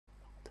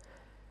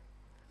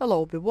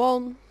Hello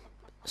everyone,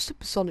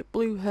 Supersonic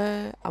Blue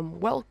here,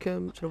 and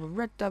welcome to another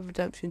Red Dead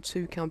Redemption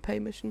 2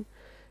 campaign mission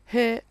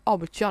here on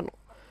my channel.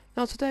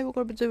 Now today what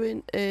we're going to be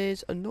doing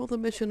is another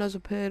mission has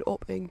appeared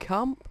up in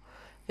camp.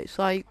 It's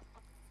like,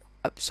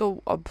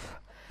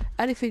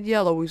 anything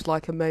yellow is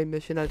like a main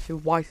mission, anything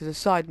white is a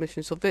side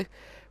mission, so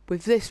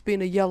with this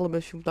being a yellow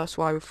mission, that's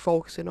why we're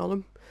focusing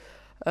on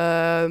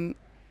them.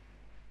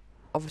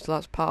 Obviously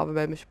that's part of the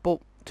main mission, but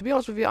to be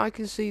honest with you, I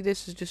can see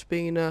this as just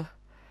being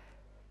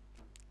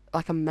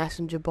like a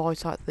messenger boy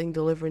type thing,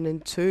 delivering in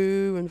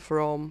to and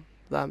from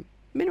them.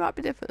 I mean, it might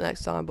be different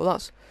next time,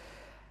 but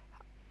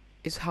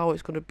is how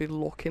it's going to be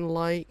looking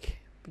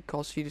like,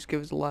 because she just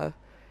gives a letter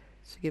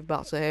to give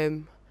back to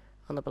him,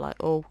 and they'll be like,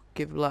 oh,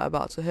 give a letter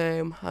back to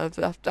him. And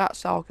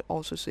that's how I can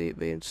also see it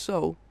being.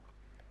 So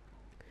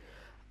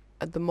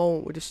at the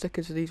moment we're just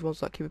sticking to these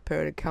ones that keep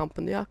appearing in camp,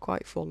 and they are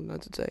quite fun and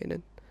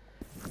entertaining.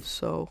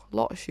 So a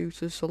lot of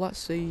shooters, so let's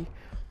see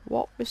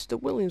what Mr.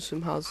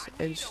 Williamson has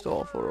in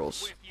store for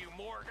us.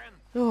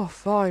 Oh,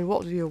 fine,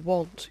 what do you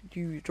want,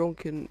 you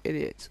drunken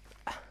idiot?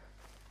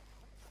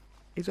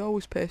 He's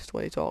always pissed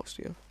when he talks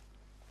to you.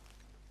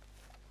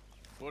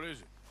 What is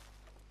it?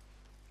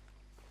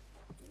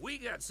 We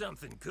got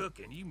something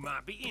cooking you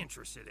might be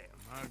interested in.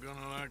 Am I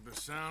gonna like the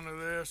sound of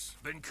this?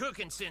 Been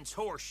cooking since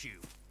Horseshoe,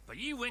 but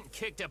you went and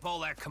kicked up all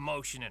that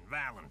commotion in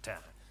Valentine.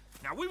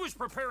 Now, we was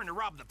preparing to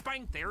rob the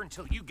bank there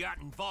until you got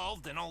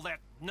involved in all that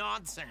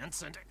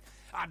nonsense, and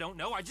I don't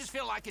know, I just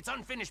feel like it's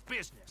unfinished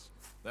business.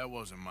 That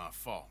wasn't my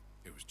fault.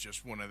 It was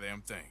just one of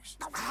them things.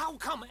 How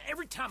come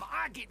every time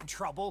I get in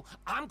trouble,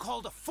 I'm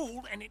called a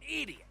fool and an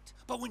idiot?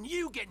 But when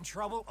you get in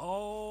trouble,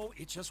 oh,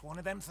 it's just one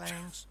of them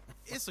things.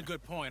 It's a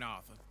good point,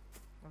 Arthur.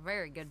 A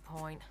very good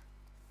point.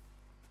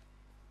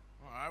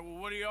 All right,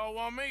 well, what do y'all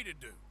want me to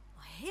do?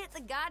 Hit the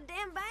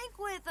goddamn bank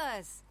with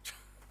us.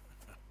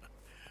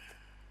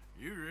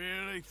 You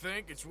really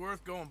think it's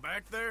worth going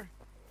back there?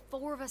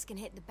 4 of us can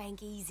hit the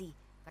bank easy,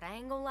 but I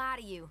ain't gonna lie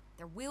to you.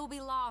 There will be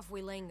law if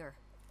we linger.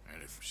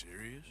 And if we're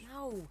serious?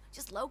 No,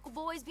 just local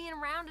boys being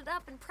rounded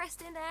up and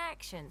pressed into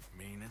action.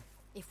 Meaning?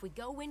 If we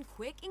go in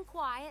quick and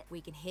quiet,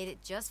 we can hit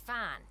it just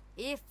fine.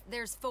 If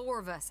there's 4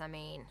 of us, I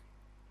mean.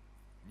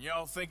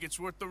 Y'all think it's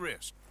worth the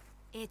risk?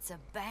 It's a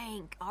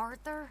bank,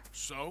 Arthur.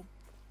 So?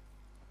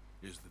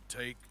 Is the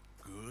take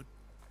good?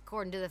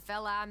 According to the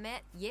fella I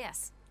met,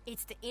 yes.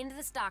 It's the end of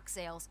the stock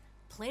sales.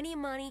 Plenty of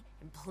money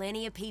and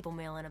plenty of people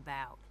milling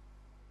about.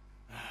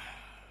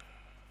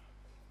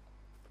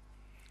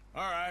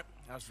 All right,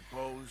 I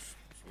suppose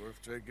it's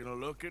worth taking a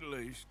look at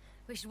least.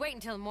 We should wait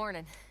until the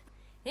morning.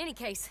 In any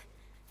case,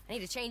 I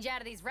need to change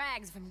out of these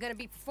rags if I'm gonna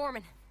be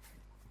performing.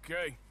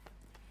 Okay.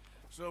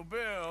 So,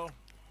 Bill,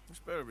 this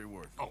better be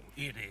worth it. Oh,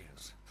 it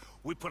is.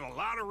 We put a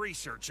lot of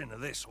research into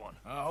this one.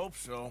 I hope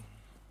so.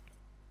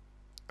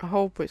 I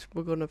hope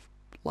we're gonna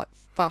like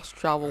fast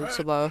travel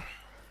to there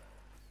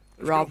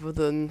rather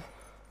than.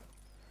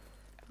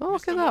 Oh,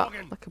 look Mr. at that!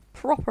 Morgan. Like a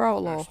proper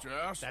outlaw.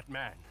 Strauss? That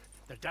man,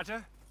 the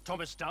debtor,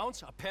 Thomas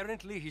Downs,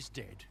 apparently he's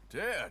dead.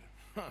 Dead?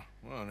 Huh.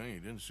 Well, he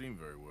didn't seem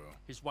very well.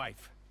 His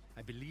wife,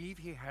 I believe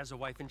he has a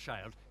wife and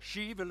child.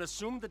 She will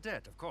assume the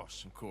debt, of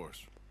course. Of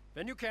course.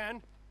 When you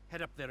can,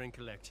 head up there and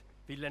collect.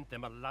 We lent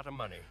them a lot of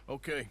money.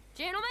 Okay.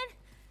 Gentlemen,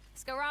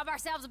 let's go rob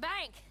ourselves a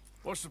bank.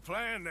 What's the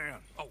plan then?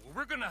 Oh,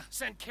 we're gonna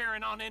send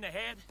Karen on in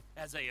ahead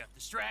as a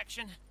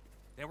distraction.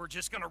 Then we're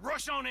just gonna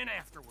rush on in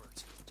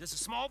afterwards. Just a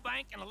small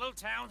bank in a little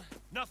town.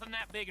 Nothing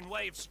that big in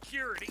way of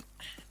security.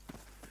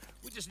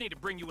 We just need to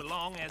bring you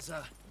along as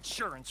a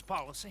insurance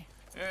policy.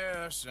 Yeah,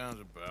 that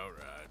sounds about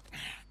right.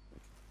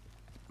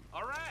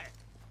 All right.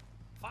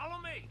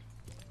 Follow me.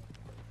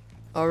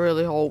 I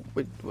really hope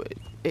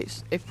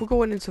it's if we're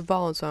going into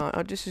Valentine.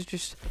 This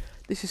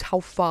is how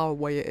far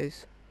away it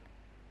is.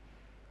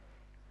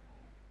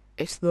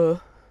 It's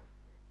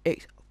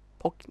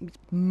fucking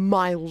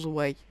miles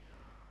away.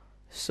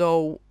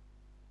 So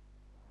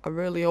I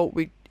really hope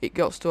it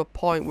gets to a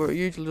point where it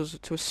usually does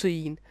to a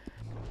scene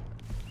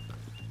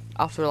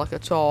after like a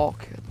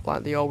talk,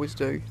 like they always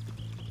do.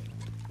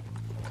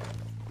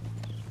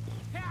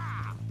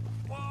 Yeah.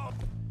 Whoa.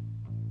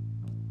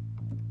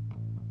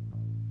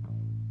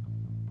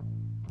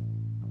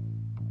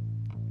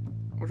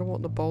 I don't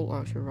want the bolt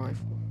action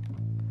rifle.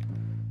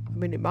 I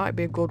mean, it might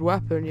be a good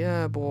weapon,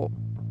 yeah, but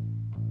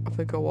I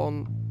think I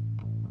want.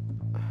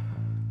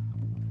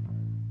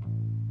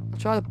 I'll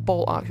try the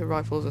bolt action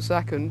rifle as a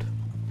second.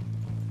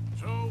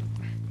 So,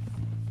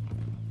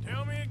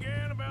 tell me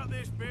again about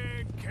this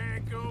big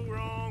can't go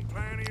wrong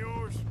plan of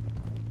yours.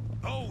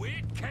 Oh,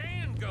 it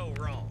can go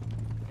wrong.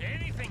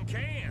 Anything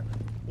can.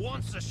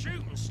 Once the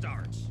shooting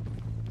starts.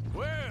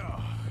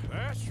 Well,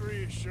 that's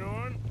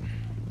reassuring.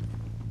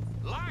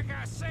 Like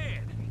I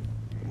said,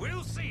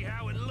 we'll see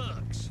how it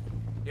looks.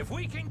 If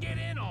we can get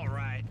in all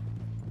right,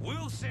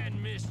 we'll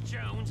send Miss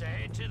Jones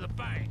ahead to the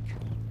bank.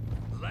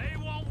 They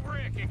won't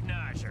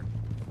recognize her.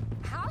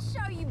 I'll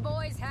show you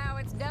boys how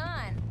it's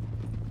done.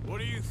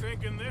 What are you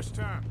thinking this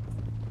time?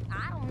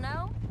 I don't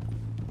know.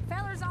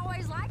 Fellers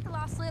always like the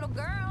lost little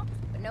girl,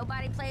 but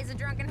nobody plays a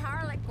drunken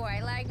harlot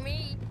quite like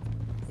me.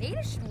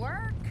 Either should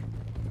work.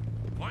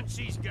 Once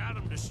he's got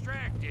them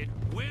distracted,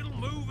 we'll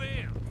move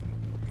in.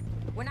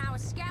 When I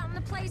was scouting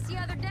the place the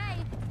other day,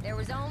 there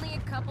was only a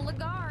couple of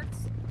guards.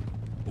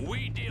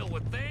 We deal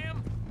with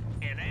them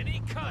and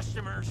any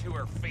customers who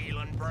are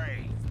feeling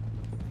brave.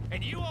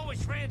 And you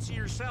always fancy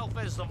yourself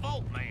as the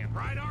Vault Man,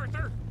 right,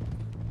 Arthur?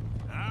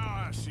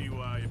 Now I see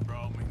why you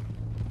brought me.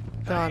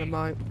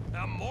 Dynamite. Hey,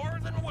 I'm more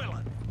than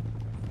willing.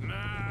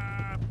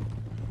 Nah,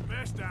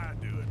 best I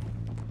do it.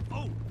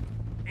 Oh,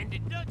 and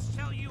did Dutch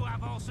tell you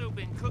I've also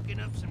been cooking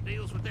up some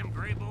deals with them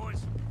Grey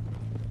Boys?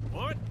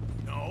 What?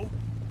 No.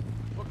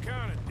 What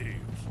kind of deals?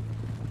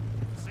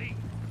 See,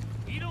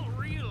 you don't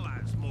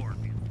realize,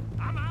 Morgan.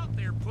 I'm out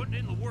there putting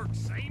in the work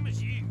same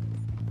as you.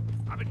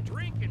 I've been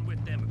drinking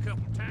with them a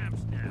couple times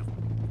now.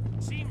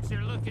 Seems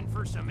they're looking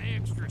for some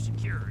extra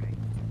security.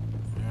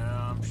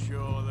 Yeah, I'm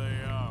sure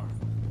they are.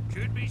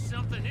 Could be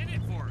something in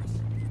it for us.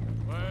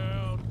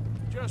 Well,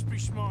 just be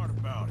smart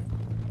about it.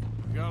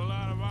 We got a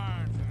lot of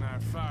irons in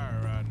that fire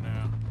right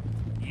now.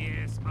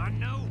 Yes, I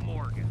know,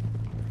 Morgan.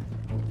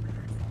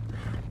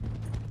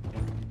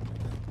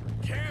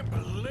 Can't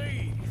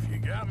believe you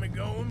got me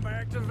going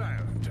back to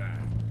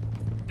Valentine.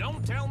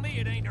 Don't tell me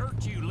it ain't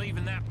hurt you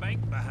leaving that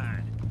bank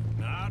behind.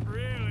 Not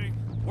really.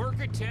 Work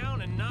a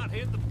town and not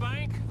hit the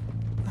bank?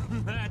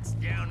 That's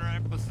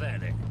downright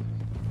pathetic.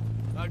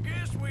 I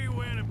guess we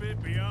went a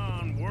bit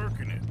beyond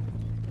working it.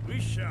 We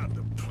shot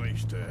the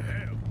place to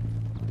hell.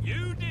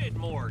 You did,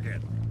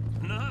 Morgan.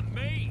 Not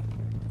me.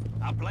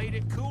 I played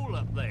it cool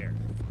up there.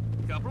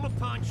 Couple of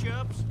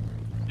punch-ups,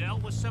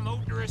 dealt with some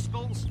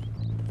O'Driscolls.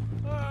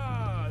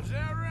 Ah, is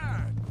that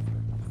right?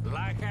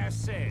 Like I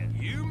said,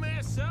 you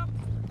mess up,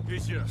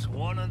 it's just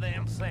one of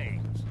them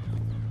things.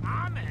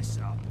 I mess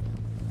up,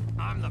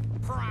 I'm the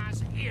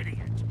prize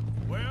idiot.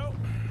 Well,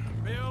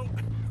 Bill,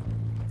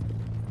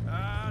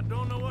 I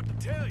don't know what to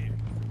tell you.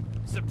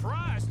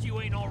 Surprised you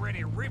ain't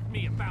already ripped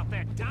me about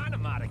that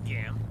dynamite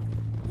again.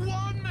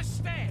 One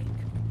mistake,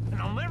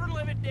 and I'll never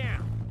live it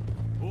down.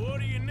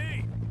 What do you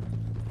need?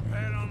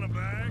 Pat on the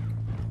back?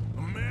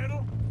 A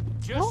medal?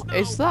 Just What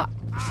is know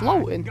that?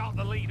 Floating? I got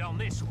the lead on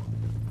this one.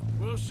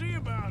 We'll see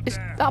about Is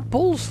that. that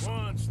bull's...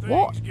 Once things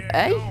What? get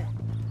Eh? going.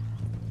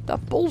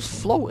 That bull's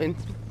floating.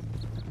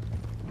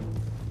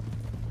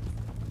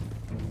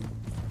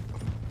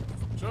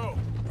 So,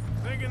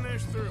 thinking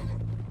this through.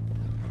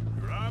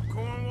 We rob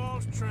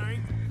Cornwall's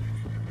train.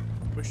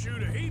 We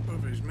shoot a heap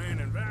of his men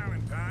in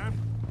Valentine.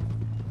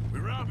 We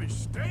rob his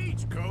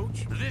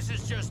stagecoach. This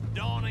is just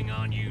dawning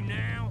on you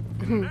now.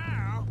 And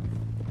now,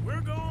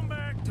 we're going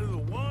back to the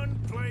one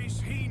place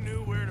he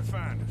knew where to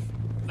find us.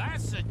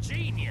 That's the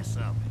genius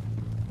of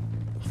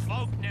it.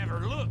 Folk never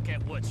look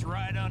at what's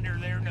right under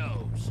their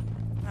nose.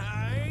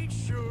 I ain't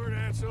sure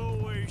that's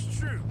always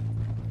true.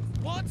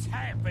 What's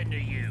happened to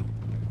you?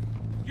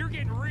 You're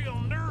getting real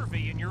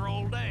nervy in your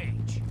old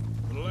age.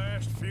 The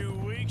last few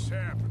weeks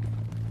happened.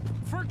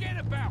 Forget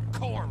about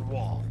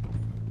Cornwall.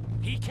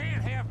 He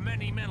can't have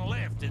many men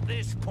left at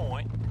this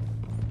point.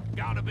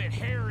 Got a bit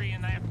hairy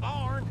in that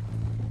barn,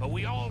 but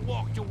we all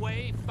walked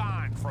away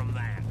fine from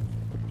that.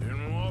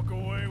 Didn't walk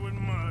away with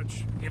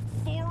much. If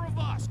 4 of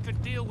us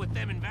could deal with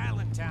them in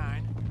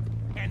Valentine,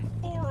 and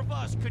 4 of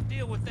us could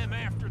deal with them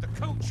after the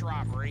coach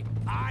robbery,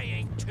 I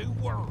ain't too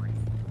worried.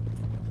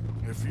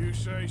 If you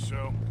say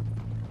so.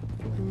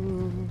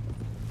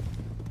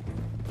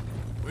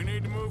 We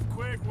need to move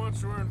quick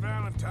once we're in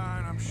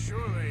Valentine. I'm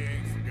sure they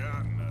ain't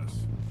forgotten us.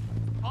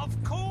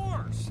 Of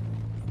course!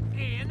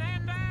 In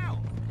and out!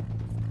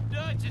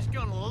 Dutch is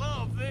gonna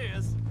love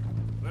this.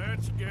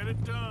 Let's get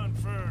it done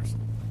first.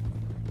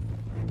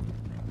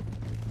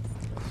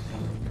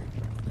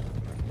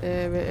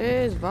 There it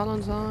is,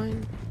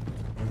 Valentine.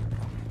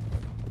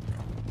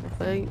 I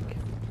think.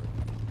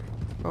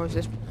 Or is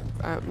this...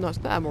 no, it's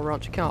the Emerald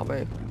Ranch, it can't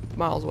be.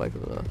 Miles away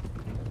from there.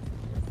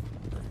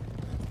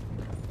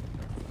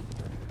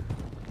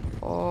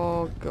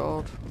 Oh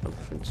god,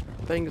 everything's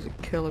fingers are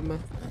killing me.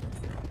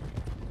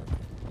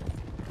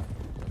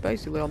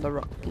 Basically on the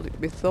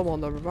right, my thumb on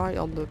the right,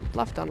 on the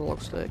left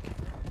analog stick.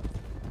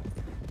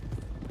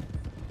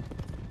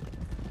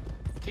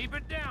 Keep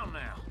it down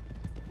now.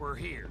 We're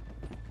here.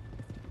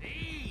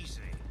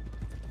 Easy.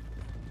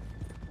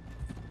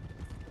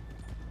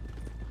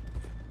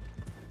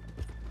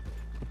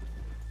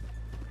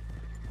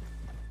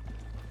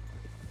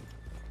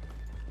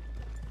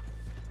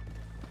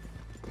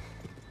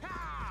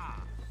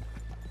 Ha!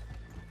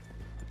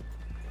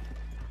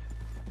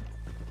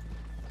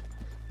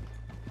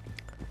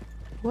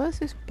 Where's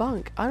this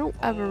bank? I don't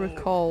ever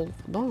recall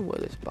knowing where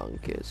this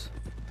bank is.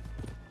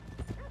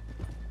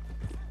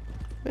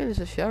 I mean, there's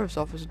a sheriff's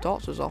office, a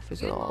doctor's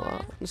office and all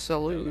that, and a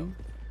saloon.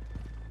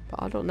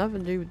 But I never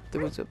knew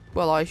there was a...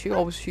 Well, I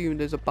always assumed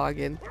there's a bag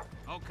in.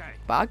 Okay.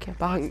 Bank? Let's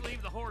Bank.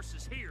 leave the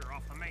horses here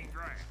off the main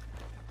drag.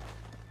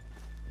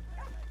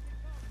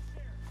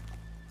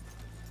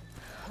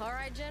 All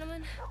right,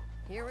 gentlemen,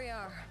 here we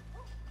are.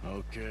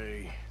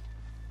 Okay.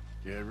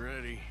 Get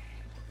ready.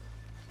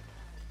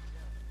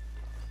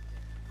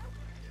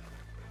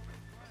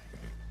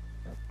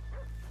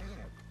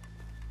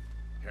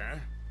 Okay?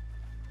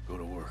 Go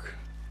to work.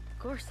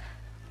 course.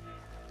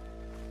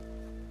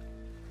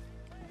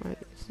 Right,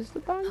 is this the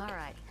bank? All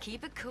right,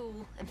 keep it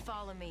cool and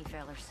follow me,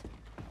 fellers.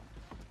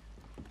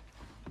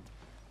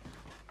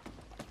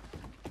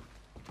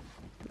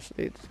 Just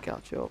need to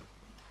catch up.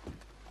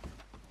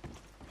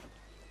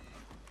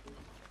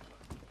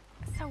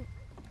 So,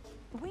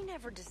 we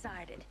never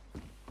decided.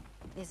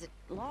 Is it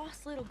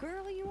lost little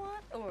girl you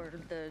want, or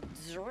the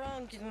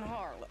drunken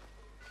harlot?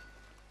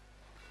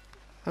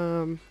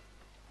 I'm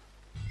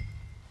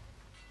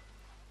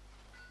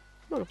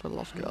gonna put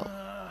lost girl.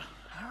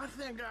 I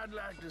think I'd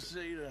like to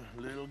see the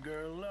little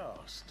girl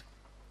lost.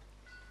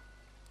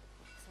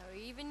 So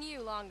even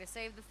you long to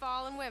save the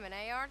fallen women,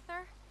 eh,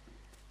 Arthur?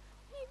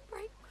 You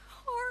break my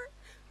heart.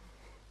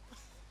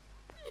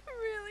 You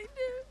really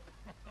do.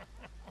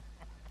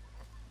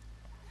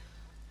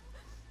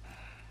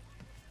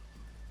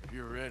 If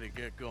you're ready,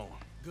 get going.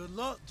 Good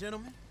luck,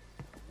 gentlemen.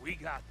 We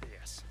got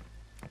this.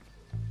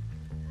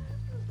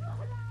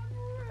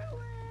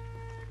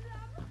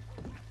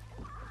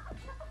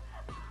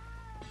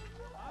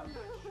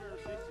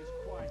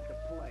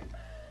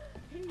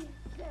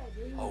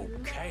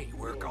 Okay,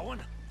 we're going.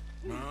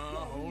 No,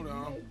 hold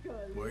on.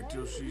 Wait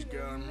till she's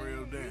got him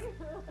reeled in.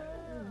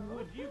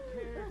 Would you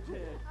care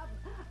to?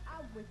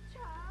 I'm with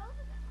child,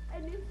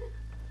 and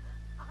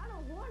I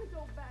don't want to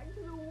go back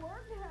to the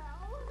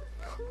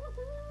workhouse.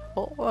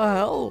 What the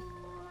hell?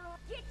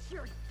 Get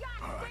your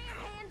goddamn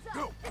hands up!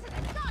 Go. This is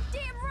a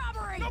goddamn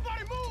robbery!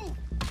 Nobody move!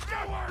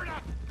 Nowhere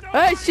to!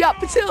 Hey, shot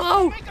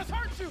Patillo! Make us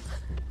hurt you!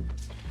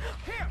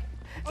 Here!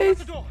 Open It's,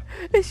 the door!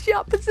 it's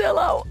shot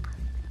Patillo!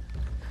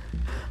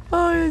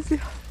 Oh,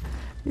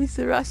 he's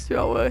the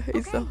restaurant where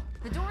he's Okay, the...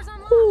 the door's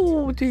unlocked.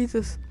 Oh,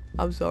 Jesus.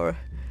 I'm sorry.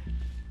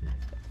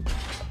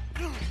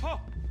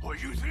 Oh,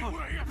 you think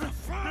we're here for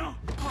fun?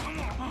 Come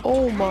on.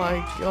 Oh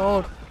my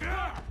god.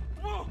 Yeah.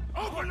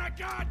 Open the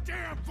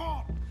goddamn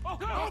vault!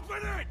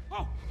 Open it!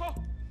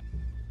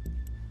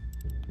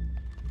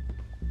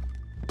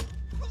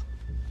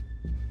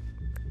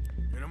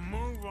 Get a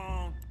move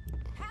on.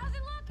 How's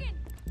it looking?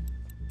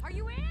 Are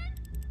you in?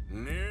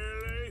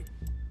 Nearly.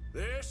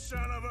 This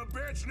son of a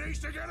bitch needs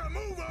to get a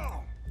move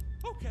on.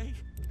 Okay.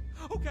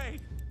 Okay.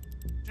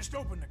 Just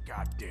open the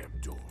goddamn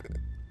door.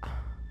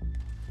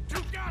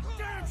 Too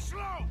goddamn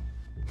slow!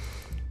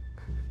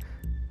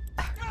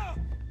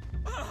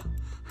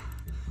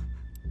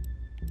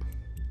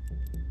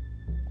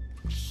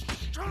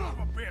 Son of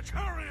a bitch,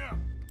 hurry up!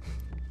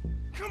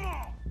 Come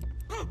on!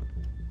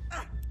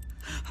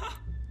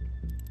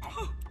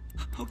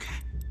 Okay.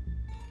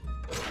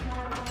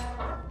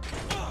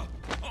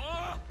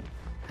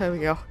 There we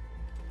go.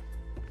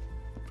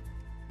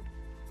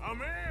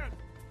 I'm in!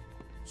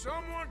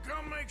 Someone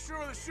come make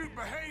sure the suit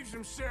behaves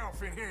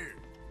himself in here.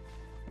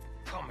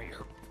 Come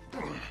here.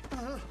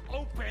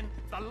 Open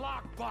the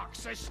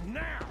lockboxes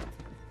now!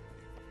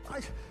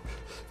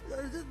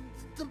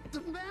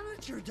 The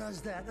manager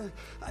does that.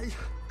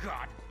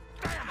 God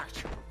damn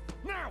it!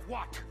 Now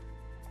what?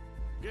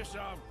 Guess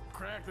I'll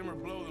crack them or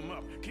blow them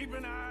up. Keep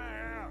an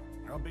eye out.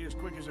 I'll be as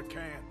quick as I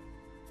can.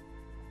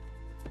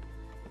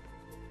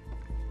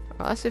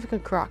 Right, let's see if we can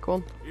crack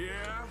one.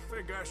 Yeah, I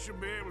think I should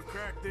be able to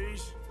crack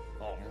these.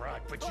 All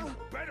right, but you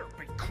better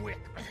be quick.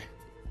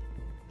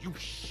 You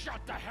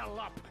shut the hell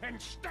up and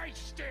stay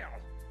still!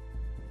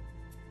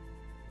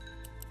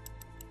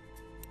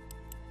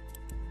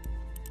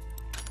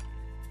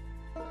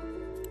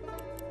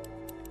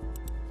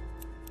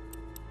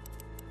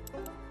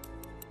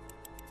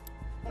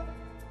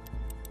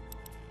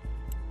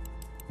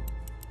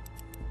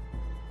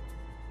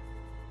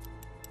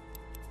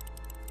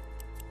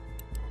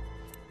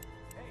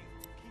 Hey,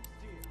 keep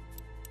still.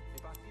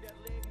 If I see that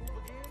leg move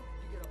again,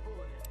 you get a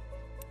bullet in it.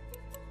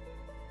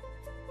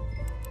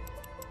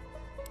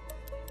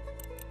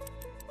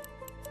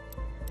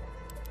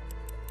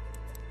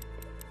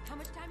 How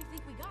much time do you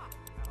think we got?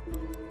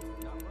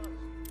 Not much.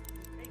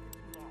 It's taking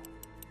too long.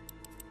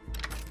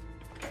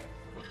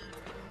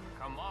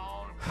 Come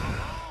on, come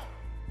on!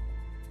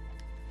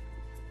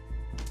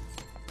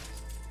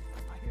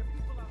 I hear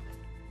people out there.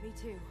 Me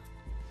too.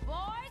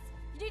 Boys,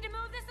 you need to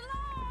move this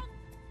along!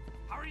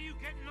 How are you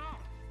getting on?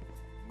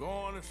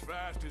 Going as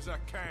fast as I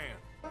can.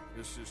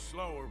 This is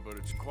slower, but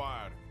it's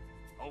quieter.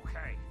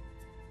 Okay.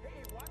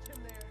 Hey, watch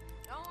him there.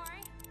 Don't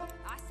worry,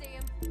 I see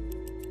him.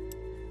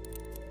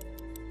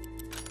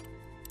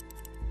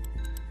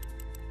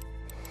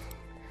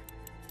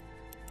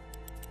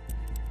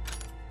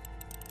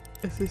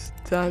 This is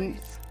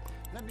tense.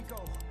 Let me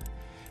go.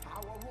 I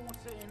won't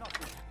say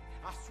nothing.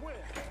 I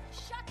swear.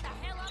 Shut the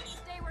hell up and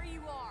stay where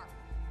you are.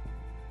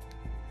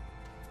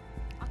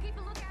 I'll keep a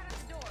lookout at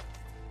the door.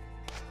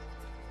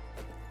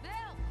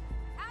 Bill,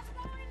 how's it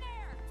going in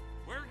there?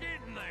 We're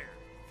getting there.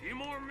 Few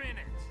more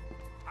minutes.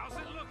 How's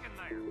it looking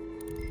there?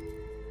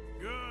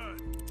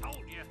 Good.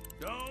 Told you.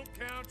 Don't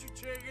count your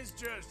chickens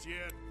just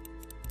yet.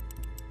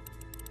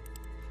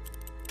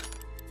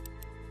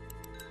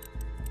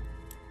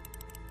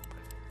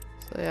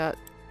 So yeah,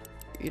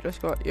 you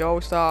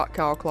always start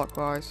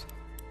counterclockwise.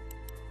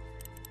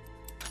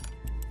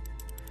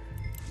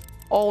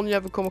 only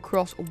ever come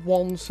across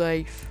one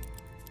safe.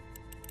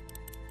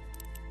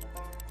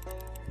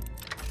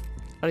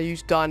 And I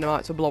used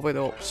dynamite to blow it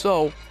up.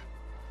 So,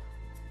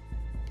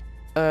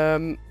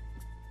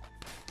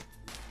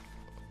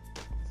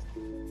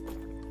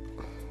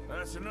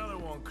 That's another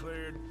one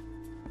cleared.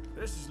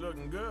 This is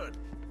looking good.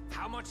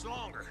 How much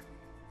longer?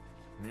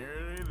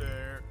 Nearly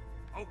there.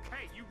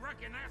 Okay, you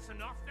reckon that's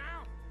enough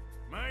now?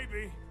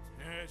 Maybe.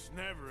 It's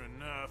never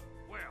enough.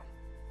 Well,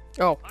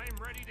 oh, I'm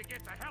ready to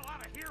get the hell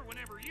out of here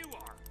whenever you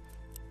are.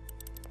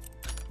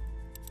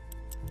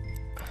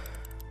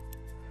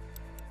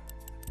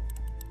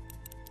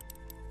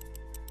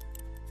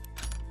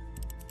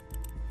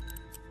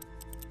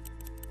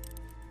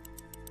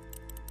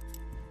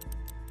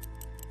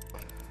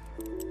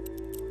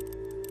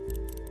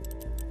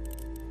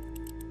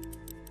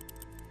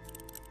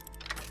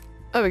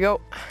 there we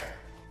go.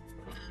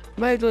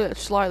 Made it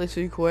slightly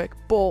too quick,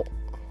 but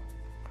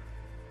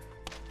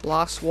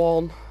last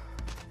one.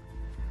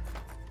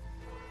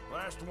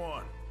 Last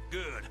one.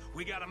 Good.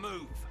 We gotta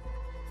move.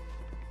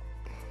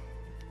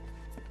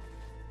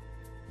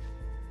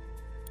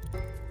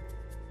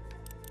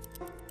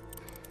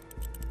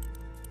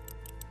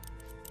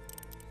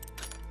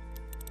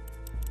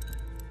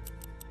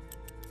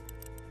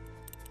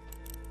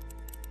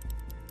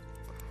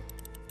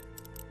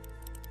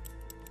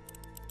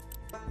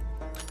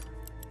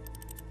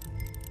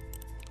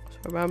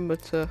 So remember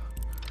to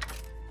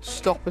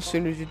stop as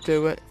soon as you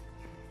do it.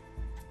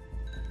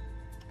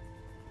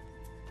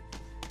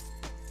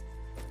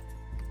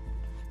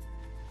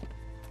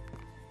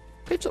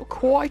 Picked up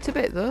quite a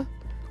bit there.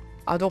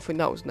 I don't think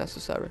that was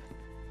necessary.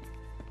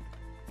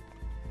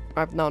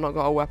 I've now not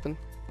got a weapon.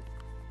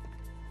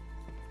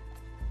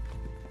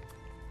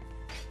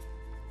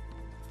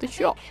 The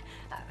shot.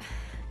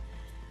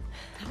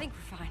 I think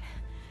we're fine.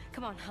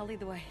 Come on, I'll lead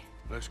the way.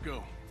 Let's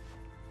go.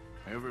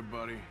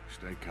 Everybody,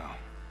 stay calm.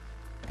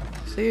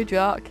 See you,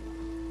 Jack.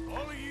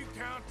 All of you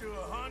count to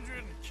 100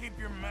 and keep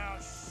your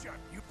mouths shut.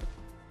 You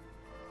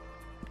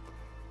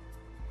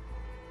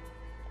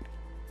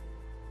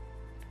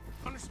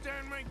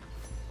understand me?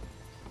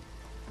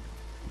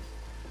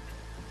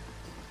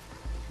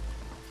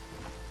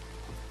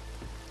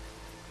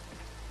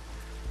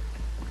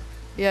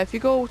 Yeah, if you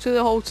go to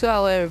the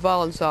hotel here in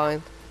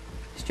Valentine,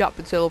 it's Jack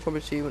Patillo from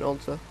Achievement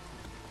Hunter.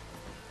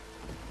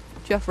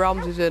 Jeff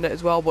Ramsey's in it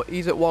as well, but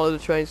he's at one of the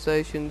train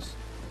stations.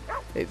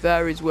 It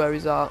varies where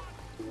he's at.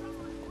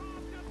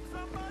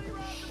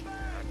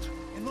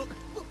 And look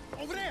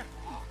over there.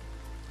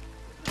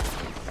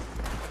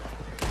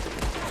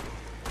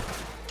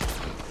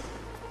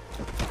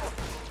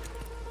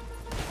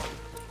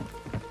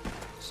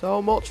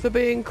 So much for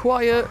being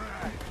quiet.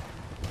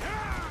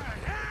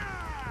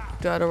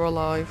 Dead or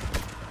alive.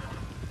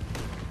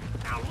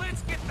 Now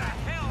let's get the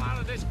hell out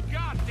of this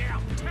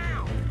goddamn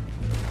town.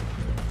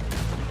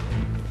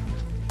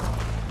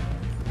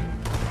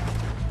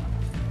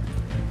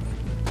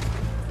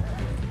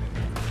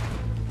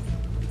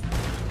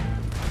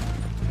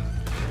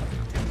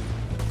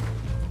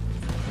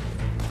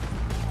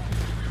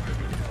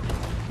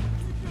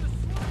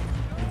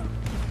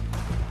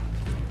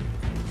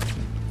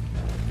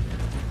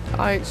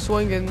 I ain't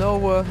swinging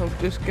nowhere, I'm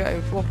just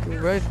getting fucking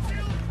red.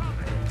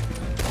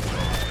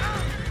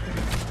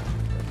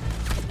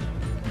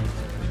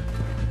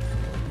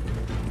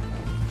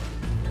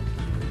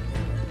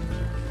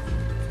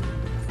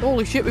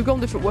 Holy shit, we've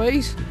gone different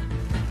ways.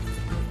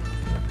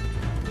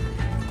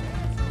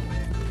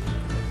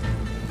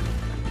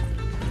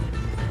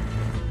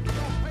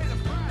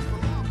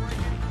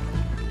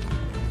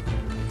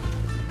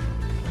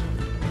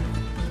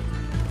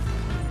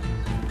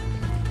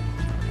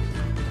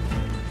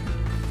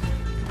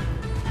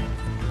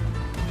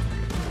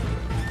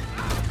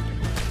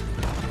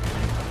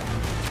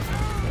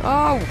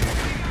 Oh!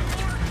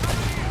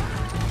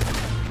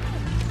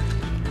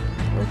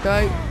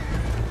 Okay.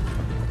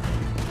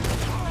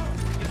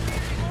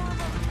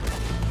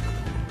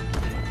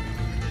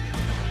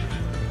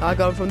 I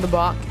got him from the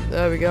back.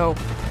 There we go.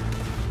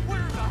 Where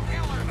the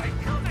hell are they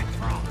coming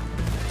from?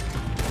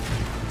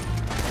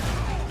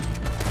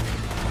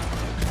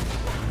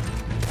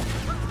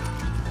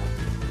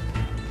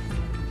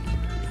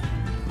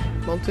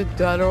 Wanted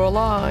dead or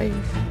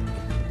alive.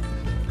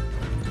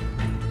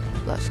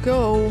 Let's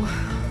go.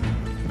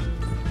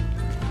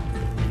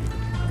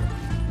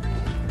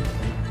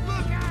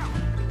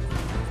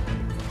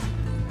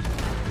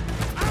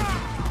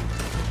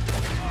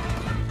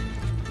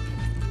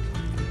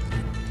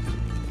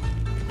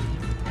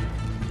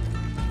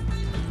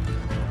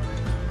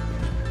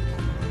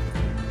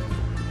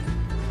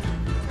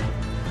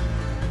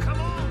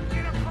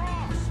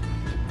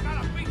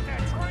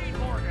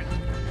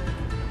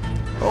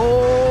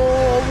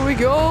 Oh, over we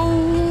go.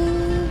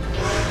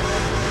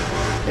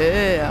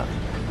 Yeah.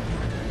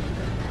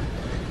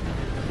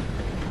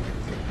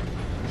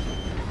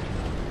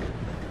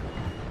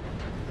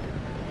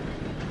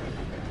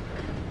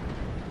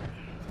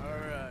 All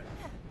right.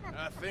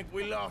 I think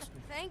we lost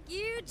him. Thank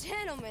you,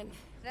 gentlemen.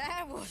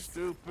 That was...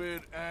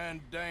 Stupid and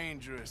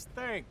dangerous.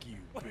 Thank you,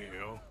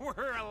 Bill.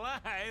 We're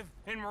alive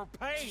and we're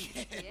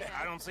paid. Yeah.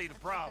 I don't see the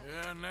problem.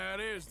 Yeah, and that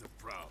is the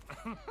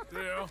problem.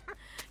 Still,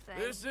 Thank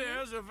this you.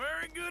 is a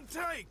very good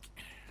take.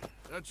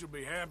 Dutch will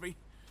be happy,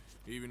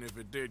 even if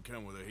it did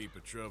come with a heap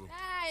of trouble.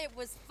 Ah, it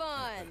was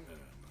fun.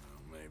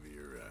 Well, maybe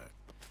you're right.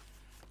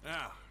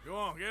 Now, go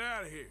on, get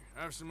out of here.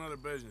 I have some other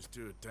business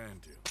to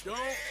attend to. Don't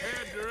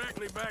head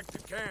directly back to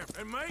camp,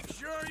 and make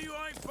sure you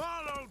ain't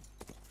followed.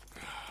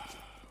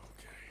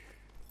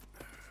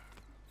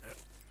 Okay.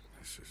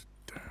 This is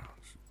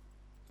Downs.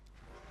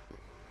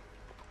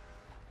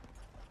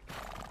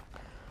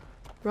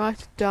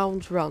 Right,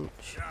 Downs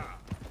Ranch.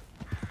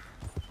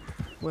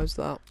 Where's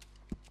that?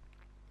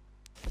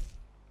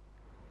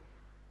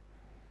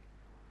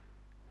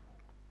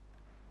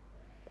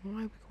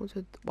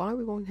 Why are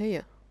we going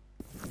here?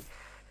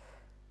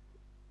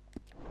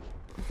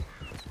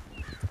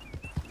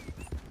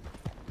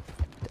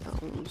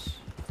 Downs.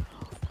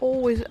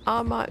 Always,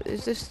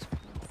 is this...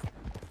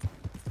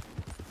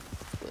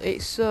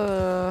 It's,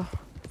 and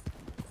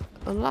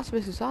that's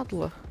Mrs.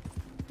 Adler.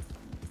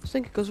 I was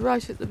thinking, because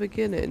right at the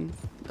beginning,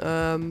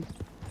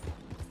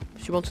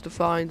 she wanted to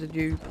find a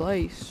new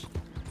place.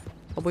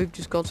 And we've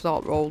just gone to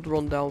that old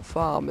rundown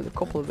farm in a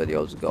couple of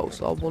videos ago,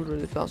 so I'm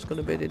wondering if that's going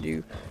to be the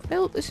new... Hey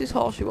look, this is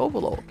Horseshoe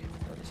Overlook.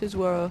 This is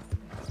where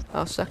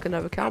our second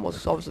ever camp was.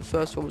 So obviously the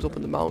first one was up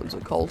in the mountains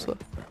at Coulter.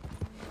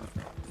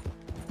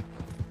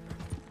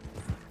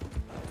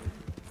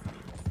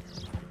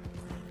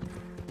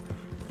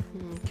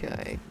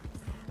 Okay.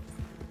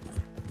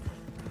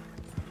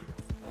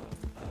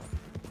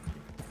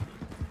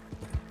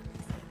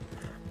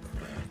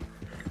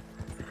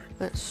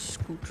 Let's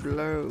scoot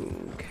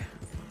along.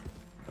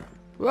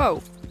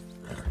 Whoa!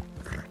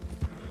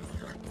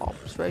 Oh,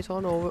 straight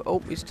on over. Oh,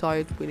 he's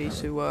tired. We need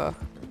to,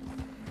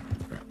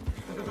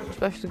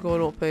 especially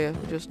going up here,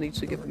 we just need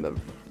to give him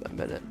a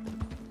minute.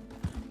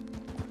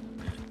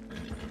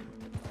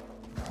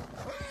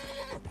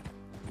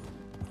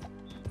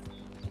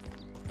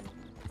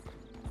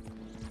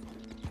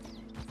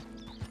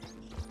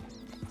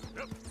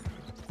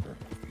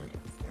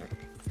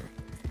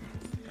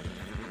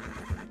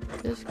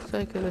 Just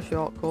taking a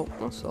shortcut,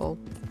 that's all.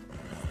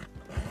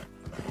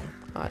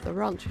 Right, the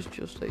ranch is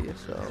just here,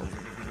 so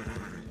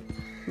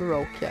we're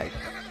okay.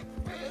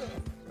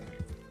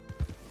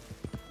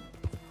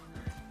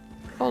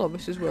 Oh,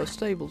 this is where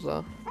stables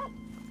are.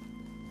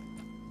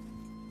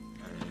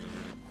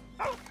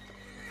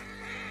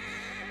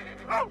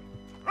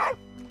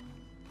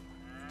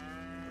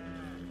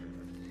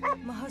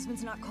 My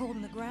husband's not cold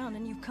in the ground,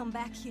 and you've come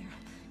back here.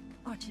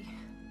 Archie,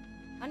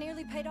 I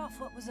nearly paid off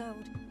what was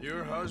owed.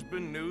 Your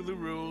husband knew the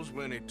rules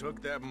when he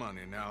took that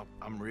money. Now,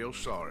 I'm real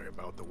sorry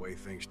about the way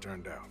things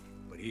turned out,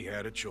 but he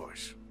had a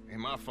choice. Ain't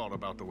my fault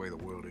about the way the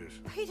world is.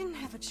 He didn't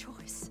have a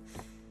choice.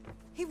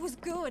 He was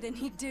good, and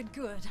he did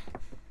good.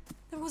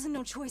 There wasn't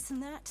no choice in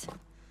that.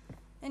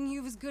 And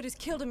you as good as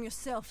killed him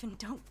yourself, and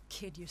don't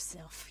kid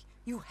yourself.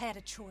 You had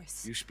a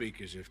choice. You speak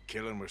as if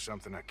killing was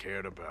something I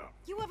cared about.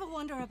 You ever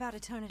wonder about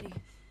eternity?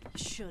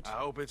 You should. I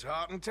hope it's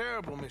hot and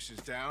terrible,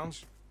 Mrs.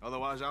 Downs.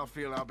 Otherwise, I'll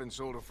feel I've been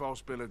sold a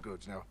false bill of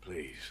goods. Now,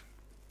 please,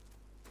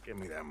 give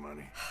me that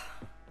money.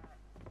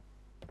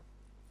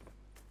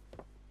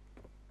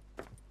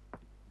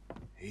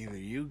 Either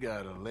you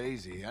got a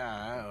lazy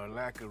eye or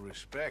lack of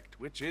respect.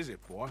 Which is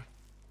it, boy?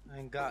 I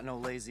ain't got no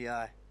lazy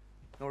eye.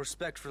 No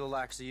respect for the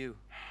likes of you.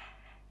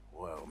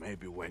 Well,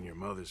 maybe when your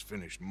mother's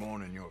finished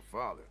mourning your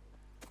father,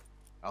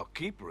 I'll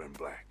keep her in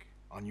black,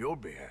 on your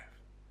behalf.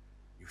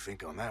 You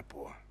think on that,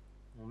 boy?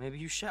 Well, maybe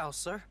you shall,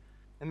 sir.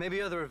 And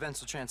maybe other events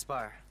will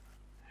transpire.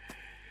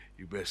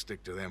 You best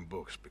stick to them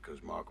books,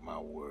 because mark my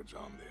words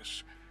on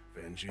this.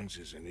 Vengeance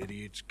is an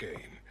idiot's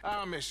game.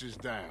 Ah,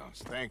 Mrs.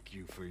 Downs, thank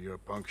you for your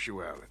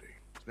punctuality.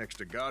 It's next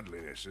to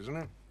godliness, isn't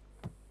it?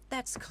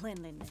 That's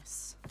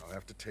cleanliness. I'll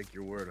have to take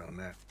your word on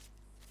that.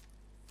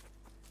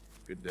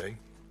 Good day.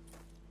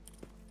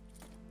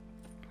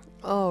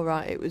 Oh,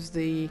 right, it was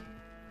the...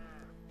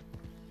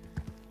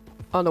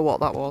 I know what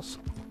that was.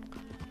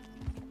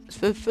 It's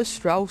for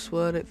Strauss,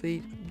 weren't it?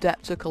 The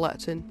debtor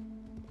collecting.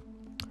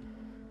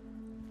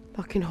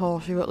 Back in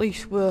Horseshoe, at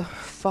least we're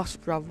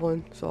fast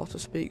travelling, so to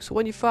speak. So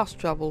when you fast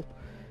travel,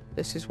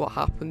 this is what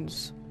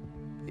happens.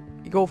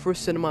 You go for a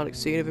cinematic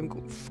scene of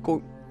him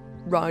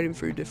riding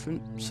through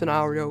different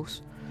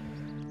scenarios.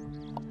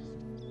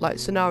 Like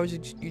scenarios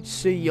you'd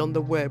see on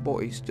the way, but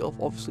he's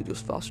obviously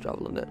just fast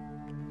travelling it.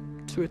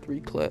 2 or 3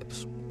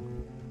 clips.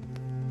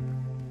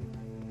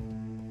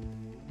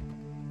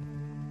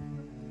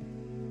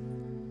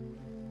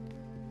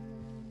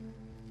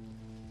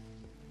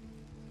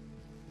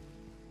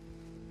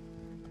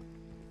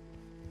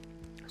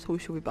 So we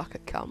should be back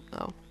at camp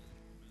now.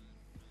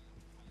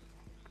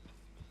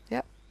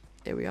 Yep,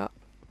 here we are.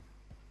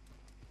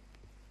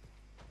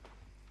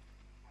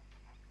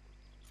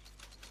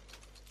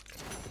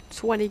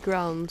 $20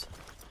 grand.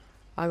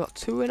 I got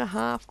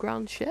 $2.5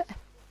 grand shit.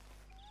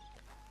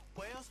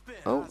 Well spent,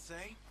 Oh. I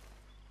say.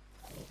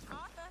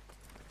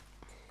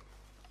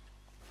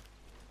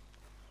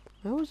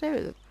 I always hear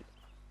it.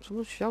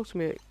 Someone's shouting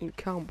me in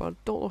count, but I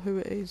don't know who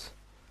it is.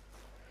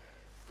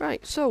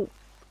 Right, so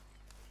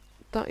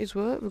that is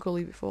where we're gonna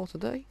leave it for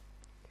today.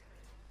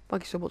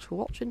 Thank you so much for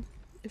watching.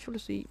 If you want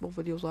to see more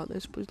videos like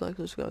this, please like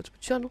and subscribe to my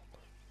channel.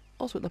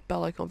 Also hit the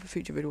bell icon for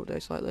future video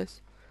updates like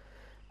this.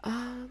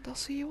 And I'll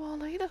see you all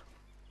later.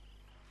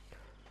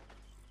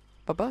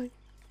 Bye bye.